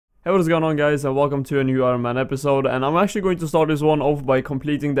Hey, what is going on, guys, and welcome to a new Iron Man episode. And I'm actually going to start this one off by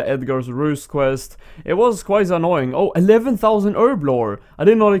completing the Edgar's Roost quest. It was quite annoying. Oh, 11,000 herb lore. I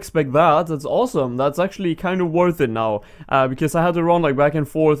did not expect that. That's awesome. That's actually kind of worth it now, because I had to run like back and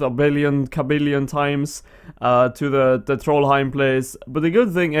forth a billion kabillion times to the Trollheim place. But the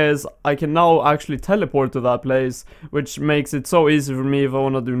good thing is I can now actually teleport to that place, which makes it so easy for me if I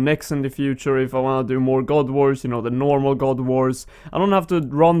want to do next in the future, if I want to do more God Wars, you know, the normal God Wars. I don't have to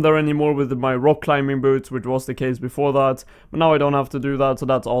run there anymore with my rock climbing boots, which was the case before that, but now I don't have to do that, so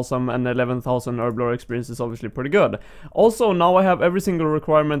that's awesome. And 11,000 herb lore experience is obviously pretty good. Also, now I have every single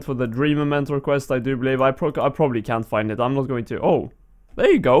requirement for the Dream Mentor quest. I do believe I probably can't find it. I'm not going to. Oh,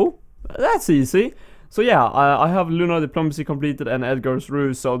 there you go. That's easy. So yeah, I have Lunar Diplomacy completed and Edgar's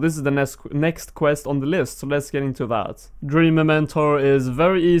Ruse, so this is the next quest on the list, so let's get into that. Dream Mentor is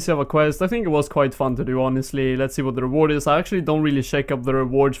very easy of a quest. I think it was quite fun to do, honestly. Let's see what the reward is. I actually don't really check up the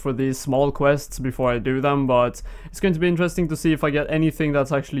rewards for these small quests before I do them, but it's going to be interesting to see if I get anything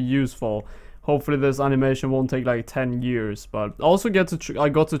that's actually useful. Hopefully this animation won't take like 10 years, but I also I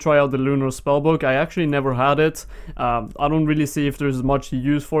got to try out the Lunar Spellbook. I actually never had it. I don't really see if there's much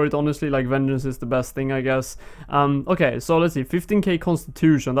use for it, honestly. Like, Vengeance is the best thing, I guess. Okay, so let's see. 15k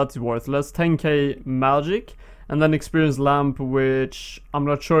Constitution, that's worthless. 10k Magic, and then Experience Lamp, which I'm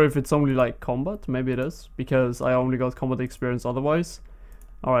not sure if it's only like combat. Maybe it is, because I only got combat experience otherwise.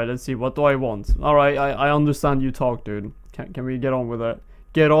 Alright, let's see. What do I want? Alright, I understand you talk, dude. Can we get on with it?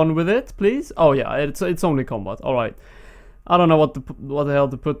 Get on with it, please. Oh yeah, it's only combat. All right. I don't know what the hell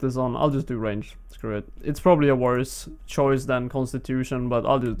to put this on. I'll just do range. Screw it. It's probably a worse choice than Constitution, but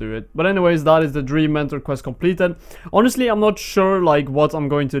I'll just do it. But anyways, that is the Dream Mentor quest completed. Honestly, I'm not sure like what I'm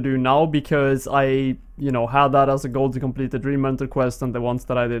going to do now, because I, you know, had that as a goal to complete the Dream Mentor quest, and the ones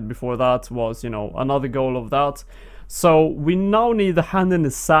that I did before that was, you know, another goal of that. So we now need the Hand in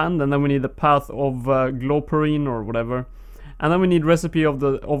the Sand, and then we need the Path of Gloperine or whatever. And then we need Recipe of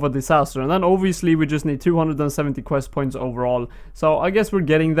a Disaster. And then obviously we just need 270 quest points overall. So I guess we're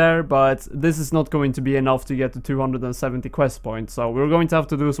getting there, but this is not going to be enough to get to 270 quest points. So we're going to have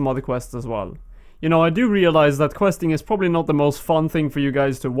to do some other quests as well. You know, I do realize that questing is probably not the most fun thing for you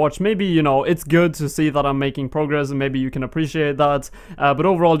guys to watch. Maybe, you know, it's good to see that I'm making progress and maybe you can appreciate that. But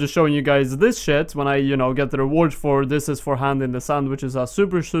overall, just showing you guys this shit when I, you know, get the reward for this is for Hand in the Sand, which is a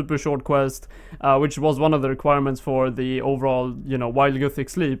super short quest, which was one of the requirements for the overall, you know, Wild Gothic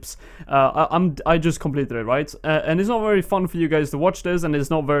Sleeps. I just completed it, right? And it's not very fun for you guys to watch this, and it's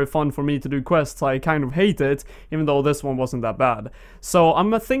not very fun for me to do quests. I kind of hate it, even though this one wasn't that bad. So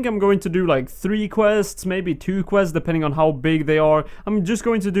I think I'm going to do like 3 quests, maybe 2 quests, depending on how big they are. I'm just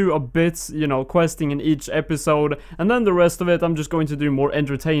going to do a bit, you know, questing in each episode, and then the rest of it I'm just going to do more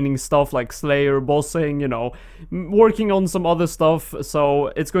entertaining stuff like Slayer, bossing, you know, working on some other stuff.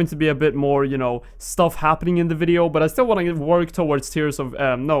 So it's going to be a bit more, you know, stuff happening in the video, but I still want to work towards Tears of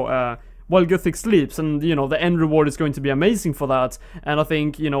Wild Gothic Sleeps, and you know, the end reward is going to be amazing for that. And I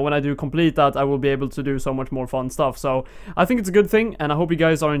think, you know, when I do complete that, I will be able to do so much more fun stuff. So I think it's a good thing, and I hope you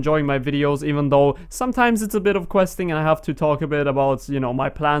guys are enjoying my videos, even though sometimes it's a bit of questing and I have to talk a bit about, you know, my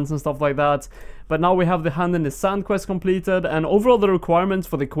plans and stuff like that. But now we have the Hand in the Sand quest completed, and overall the requirements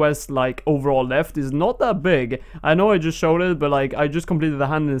for the quest, like, overall left is not that big. I know I just showed it, but like, I just completed the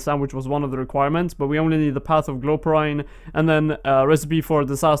Hand in the Sand, which was one of the requirements, but we only need the Path of Gloperine, and then Recipe for a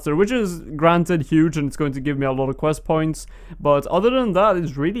Disaster, which is granted huge, and it's going to give me a lot of quest points. But other than that,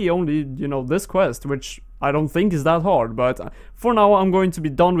 it's really only, you know, this quest, which I don't think is that hard. But for now, I'm going to be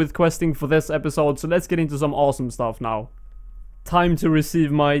done with questing for this episode, so let's get into some awesome stuff now. Time to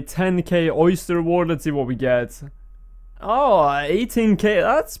receive my 10k oyster reward. Let's see what we get. Oh, 18k.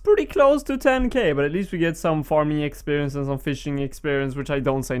 That's pretty close to 10k, but at least we get some farming experience and some fishing experience, which I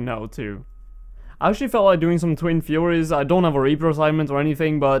don't say no to. I actually felt like doing some Twin Furies. I don't have a Reaper assignment or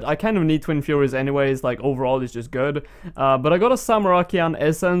anything, but I kind of need Twin Furies anyways. Like, overall it's just good. But I got a Samarakian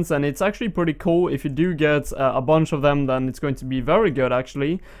Essence, and it's actually pretty cool. If you do get a bunch of them, then it's going to be very good,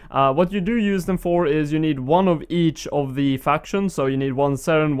 actually. What you do use them for is you need one of each of the factions. So you need one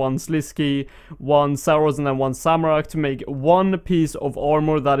Seren, one Slisky, one Saros, and then one Samarak to make one piece of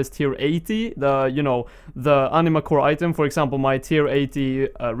armor that is tier 80. The, you know, the Anima Core item, for example, my tier 80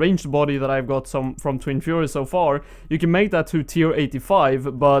 ranged body that I've got from Twin Fury so far, you can make that to tier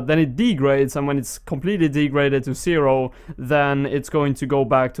 85, but then it degrades, and when it's completely degraded to 0, then it's going to go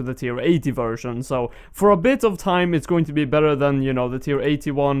back to the tier 80 version. So for a bit of time it's going to be better than, you know, the tier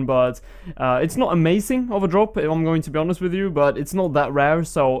 81, but it's not amazing of a drop, if I'm going to be honest with you, but it's not that rare,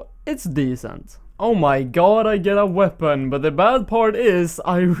 so it's decent. Oh my god, I get a weapon, but the bad part is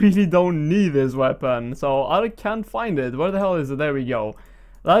I really don't need this weapon, so I can't find it. Where the hell is it? There we go.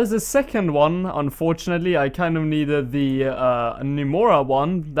 That is the second one. Unfortunately, I kind of needed the Nimora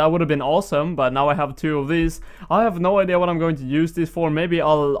one. That would have been awesome, but now I have 2 of these. I have no idea what I'm going to use this for. Maybe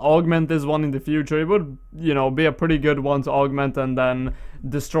I'll augment this one in the future. It would, you know, be a pretty good one to augment and then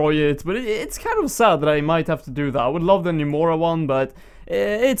destroy it. But it's kind of sad that I might have to do that. I would love the Nimora one, but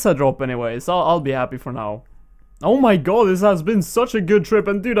it's a drop anyway, so I'll be happy for now. Oh my god, this has been such a good trip,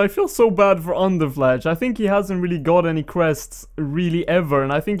 and dude, I feel so bad for Underfledge. I think he hasn't really got any crests really ever,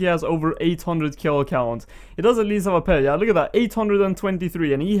 and I think he has over 800 kill count. He does at least have a pet. Yeah, look at that,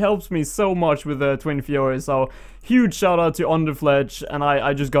 823, and he helps me so much with the Twin Fury, so huge shout out to Underfledge, and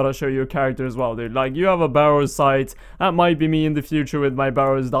I just gotta show you a character as well, dude. Like, you have a Barrow's Sight. That might be me in the future with my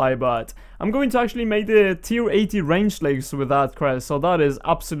Barrow's Die, but I'm going to actually make the tier 80 ranged legs with that crest, so that is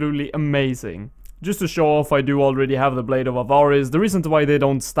absolutely amazing. Just to show off, I do already have the Blade of Avaris. The reason why they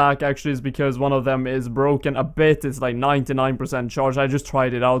don't stack actually is because one of them is broken a bit. It's like 99% charge. I just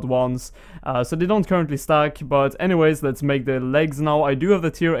tried it out once. So they don't currently stack. But anyways, let's make the legs now. I do have the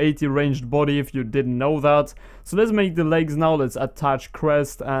tier 80 ranged body if you didn't know that. So let's make the legs now. Let's attach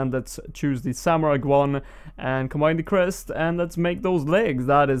crest and let's choose the Samurai one and combine the crest and let's make those legs.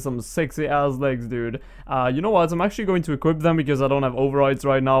 That is some sexy ass legs, dude. You know what? I'm actually going to equip them because I don't have overrides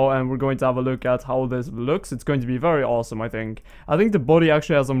right now, and we're going to have a look at how this looks. It's going to be very awesome, I think. I think the body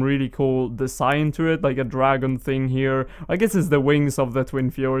actually has some really cool design to it, like a dragon thing here. I guess it's the wings of the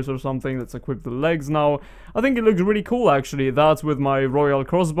Twin Furies or something. Let's equip the legs now. I think it looks really cool, actually. That with my Royal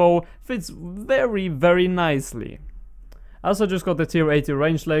Crossbow fits very, very nicely. As I just got the tier 80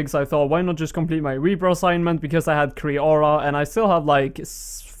 range legs, I thought, why not just complete my Reaper assignment, because I had Kriara, and I still have like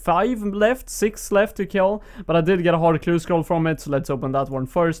 5 left, 6 left to kill, but I did get a hard clue scroll from it, so let's open that one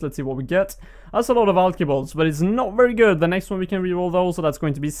first. Let's see what we get. That's a lot of Alki bolts, but it's not very good. The next one we can reroll though, so that's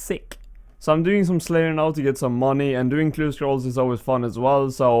going to be sick. So I'm doing some Slayer now to get some money, and doing clue scrolls is always fun as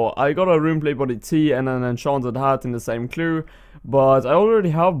well. So I got a Runeplate Body T and an Enchanted Hat in the same clue, but I already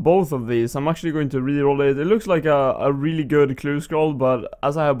have both of these. I'm actually going to reroll it. It looks like a really good clue scroll, but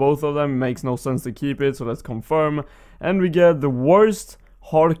as I have both of them, it makes no sense to keep it, so let's confirm. And we get the worst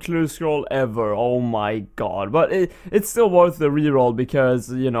hard clue scroll ever. Oh my god. But it's still worth the reroll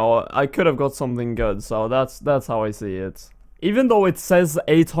because, you know, I could have got something good, so that's how I see it. Even though it says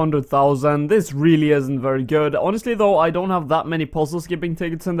 800,000, this really isn't very good. Honestly though, I don't have that many puzzle skipping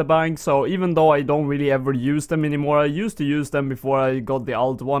tickets in the bank, so even though I don't really ever use them anymore, I used to use them before I got the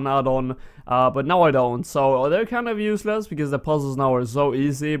Alt 1 add-on, but now I don't. So they're kind of useless because the puzzles now are so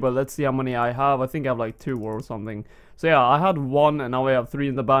easy, but let's see how many I have. I think I have like 2 or something. So yeah, I had 1 and now I have 3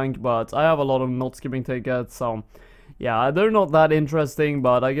 in the bank, but I have a lot of not skipping tickets, so yeah, they're not that interesting,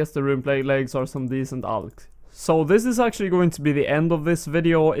 but I guess the Runeplate legs are some decent alks. So this is actually going to be the end of this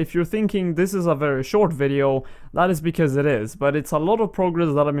video. If you're thinking this is a very short video, that is because it is, but it's a lot of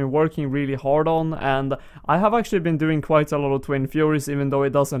progress that I've been working really hard on, and I have actually been doing quite a lot of Twin Furies even though it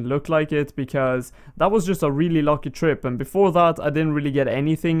doesn't look like it, because that was just a really lucky trip, and before that I didn't really get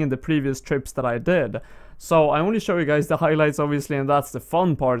anything in the previous trips that I did. So I only show you guys the highlights obviously, and that's the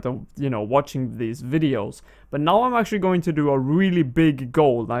fun part of, you know, watching these videos. But now I'm actually going to do a really big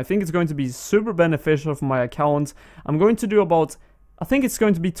goal, and I think it's going to be super beneficial for my account. I'm going to do about, I think it's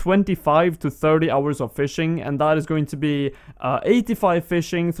going to be 25 to 30 hours of fishing, and that is going to be 85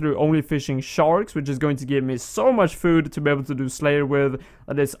 fishing through only fishing sharks, which is going to give me so much food to be able to do Slayer with,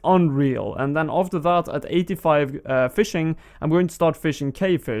 that is unreal. And then after that, at 85 fishing, I'm going to start fishing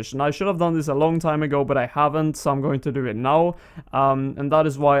K-fish, and I should have done this a long time ago, but I haven't, so I'm going to do it now. And that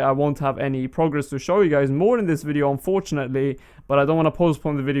is why I won't have any progress to show you guys more in this video, unfortunately, but I don't want to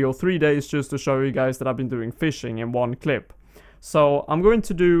postpone the video 3 days just to show you guys that I've been doing fishing in one clip. So I'm going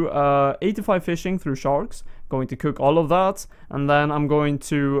to do 85 fishing through sharks, going to cook all of that, and then I'm going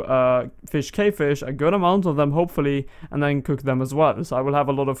to fish K-fish, a good amount of them hopefully, and then cook them as well. So I will have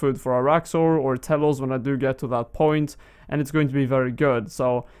a lot of food for Araxor or Telos when I do get to that point, and it's going to be very good.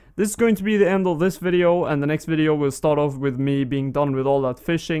 So this is going to be the end of this video, and the next video will start off with me being done with all that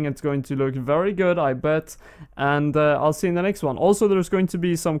fishing. It's going to look very good, I bet, and I'll see you in the next one. Also, there's going to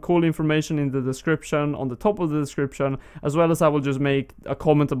be some cool information in the description, on the top of the description, as well as I will just make a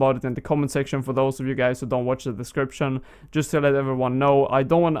comment about it in the comment section for those of you guys who don't watch the description, just to let everyone know. I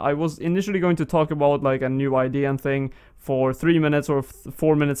was initially going to talk about like a new idea and thing for 3 minutes or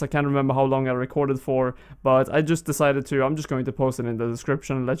 4 minutes, I can't remember how long I recorded for, but I just decided to, I'm just going to post it in the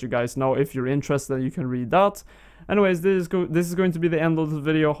description and let you guys know. If you're interested, you can read that. Anyways, this is going to be the end of the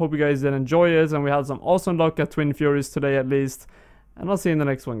video. Hope you guys did enjoy it, and we had some awesome luck at Twin Furies today at least, and I'll see you in the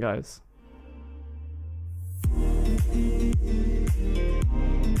next one, guys.